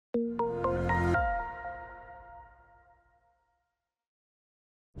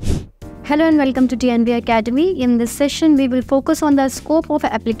Hello and welcome to TNV Academy. In this session, we will focus on the scope of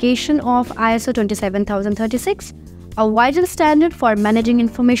application of ISO 27036, a vital standard for managing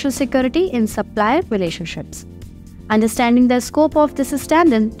information security in supplier relationships. Understanding the scope of this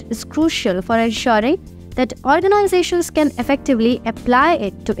standard is crucial for ensuring that organizations can effectively apply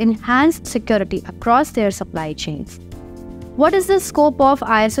it to enhance security across their supply chains. What is the scope of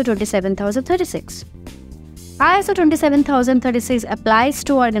ISO 27036? ISO 27036 applies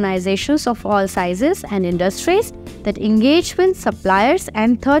to organizations of all sizes and industries that engage with suppliers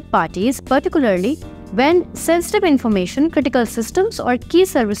and third parties, particularly when sensitive information, critical systems, or key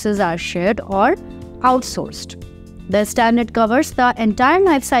services are shared or outsourced. The standard covers the entire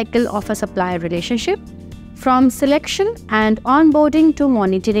life cycle of a supplier relationship, from selection and onboarding to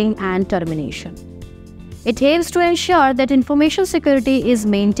monitoring and termination. It aims to ensure that information security is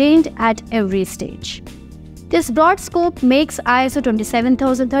maintained at every stage. This broad scope makes ISO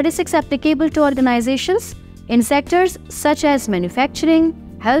 27036 applicable to organizations in sectors such as manufacturing,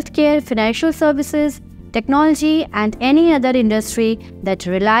 healthcare, financial services, technology, and any other industry that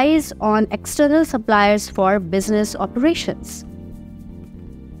relies on external suppliers for business operations.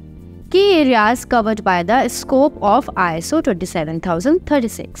 Key areas covered by the scope of ISO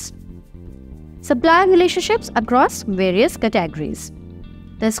 27036. Supplier relationships across various categories.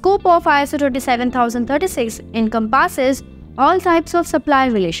 The scope of ISO 27036 encompasses all types of supplier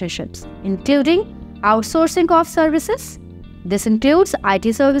relationships, including outsourcing of services. This includes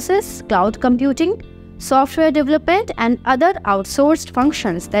IT services, cloud computing, software development, and other outsourced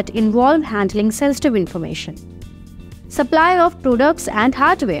functions that involve handling sensitive information. Supply of products and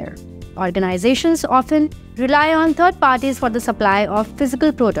hardware. Organizations often rely on third parties for the supply of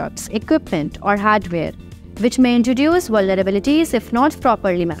physical products, equipment, or hardware, which may introduce vulnerabilities if not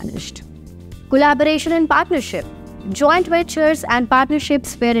properly managed. Collaboration and partnership. Joint ventures and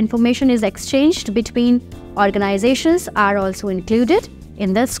partnerships where information is exchanged between organizations are also included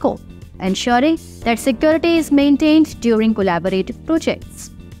in the scope, ensuring that security is maintained during collaborative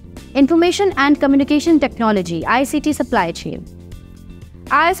projects. Information and Communication Technology (ICT) supply chain.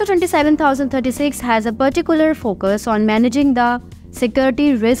 ISO 27036 has a particular focus on managing the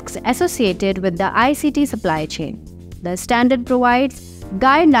security risks associated with the ICT supply chain. The standard provides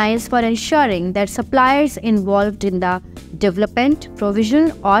guidelines for ensuring that suppliers involved in the development,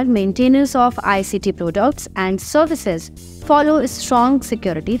 provision, or maintenance of ICT products and services follow strong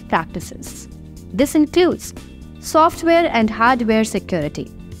security practices. This includes software and hardware security,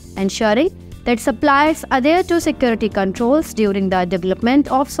 ensuring that suppliers adhere to security controls during the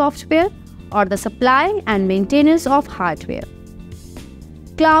development of software or the supply and maintenance of hardware.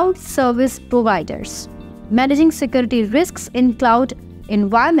 Cloud service providers. Managing security risks in cloud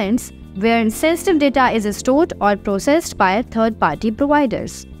environments where sensitive data is stored or processed by third-party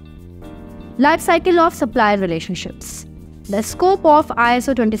providers. Lifecycle of supplier relationships. The scope of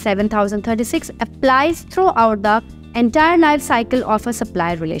ISO 27036 applies throughout the entire life cycle of a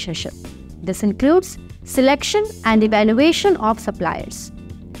supplier relationship. This includes selection and evaluation of suppliers.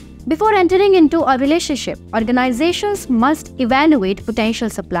 Before entering into a relationship, organizations must evaluate potential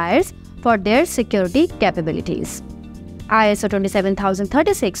suppliers for their security capabilities. ISO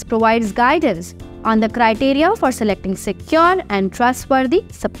 27036 provides guidance on the criteria for selecting secure and trustworthy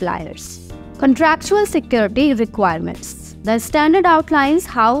suppliers. Contractual security requirements. The standard outlines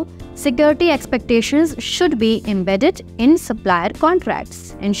how security expectations should be embedded in supplier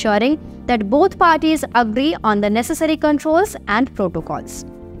contracts, ensuring that both parties agree on the necessary controls and protocols.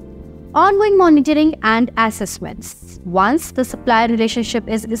 Ongoing monitoring and assessments. Once the supplier relationship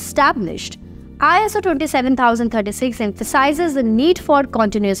is established, ISO 27036 emphasizes the need for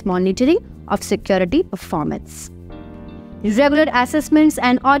continuous monitoring of security performance. Regular assessments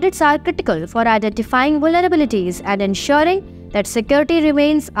and audits are critical for identifying vulnerabilities and ensuring that security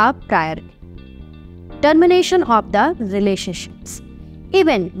remains a priority. Termination of the relationships.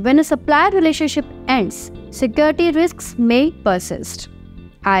 Even when a supplier relationship ends, security risks may persist.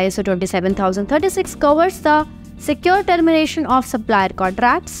 ISO 27036 covers the secure termination of supplier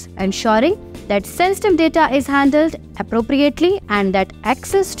contracts, ensuring that sensitive data is handled appropriately and that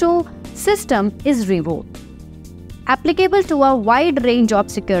access to system is revoked. Applicable to a wide range of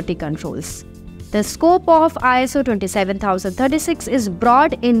security controls. The scope of ISO 27036 is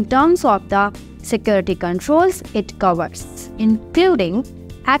broad in terms of the security controls it covers, including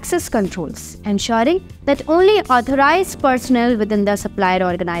access controls, ensuring that only authorized personnel within the supplier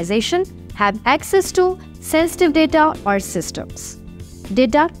organization have access to sensitive data or systems.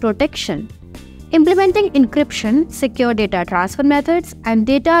 Data protection. Implementing encryption, secure data transfer methods, and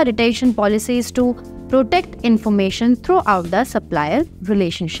data retention policies to protect information throughout the supplier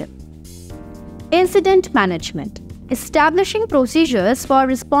relationship. Incident management. Establishing procedures for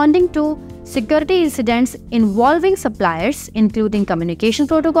responding to security incidents involving suppliers, including communication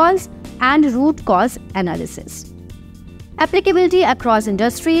protocols and root cause analysis. Applicability across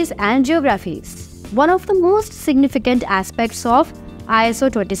industries and geographies. One of the most significant aspects of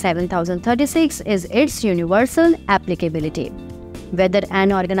ISO 27036 is its universal applicability. Whether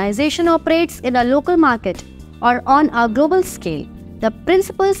an organization operates in a local market or on a global scale, the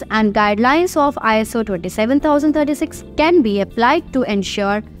principles and guidelines of ISO 27036 can be applied to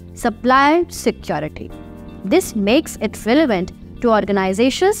ensure supplier security. This makes it relevant to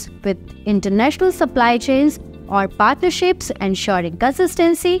organizations with international supply chains or partnerships, ensuring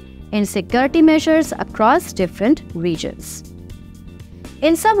consistency in security measures across different regions.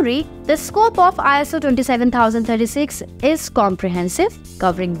 In summary, the scope of ISO 27036 is comprehensive,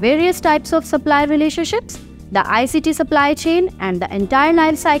 covering various types of supplier relationships, the ICT supply chain, and the entire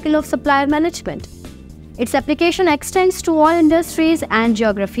life cycle of supplier management. Its application extends to all industries and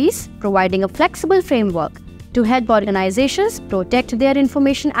geographies, providing a flexible framework to help organizations protect their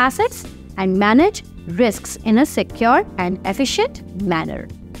information assets and manage risks in a secure and efficient manner.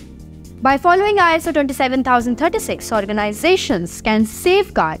 By following ISO 27036, organizations can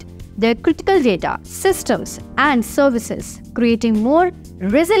safeguard their critical data, systems, and services, creating more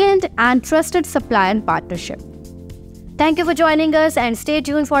resilient and trusted supplier partnership. Thank you for joining us, and stay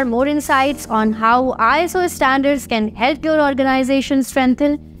tuned for more insights on how ISO standards can help your organization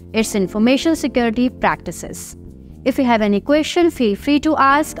strengthen its information security practices. If you have any question, feel free to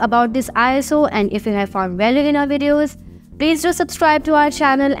ask about this ISO, and if you have found value in our videos, please do subscribe to our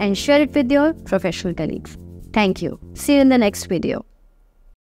channel and share it with your professional colleagues. Thank you. See you in the next video.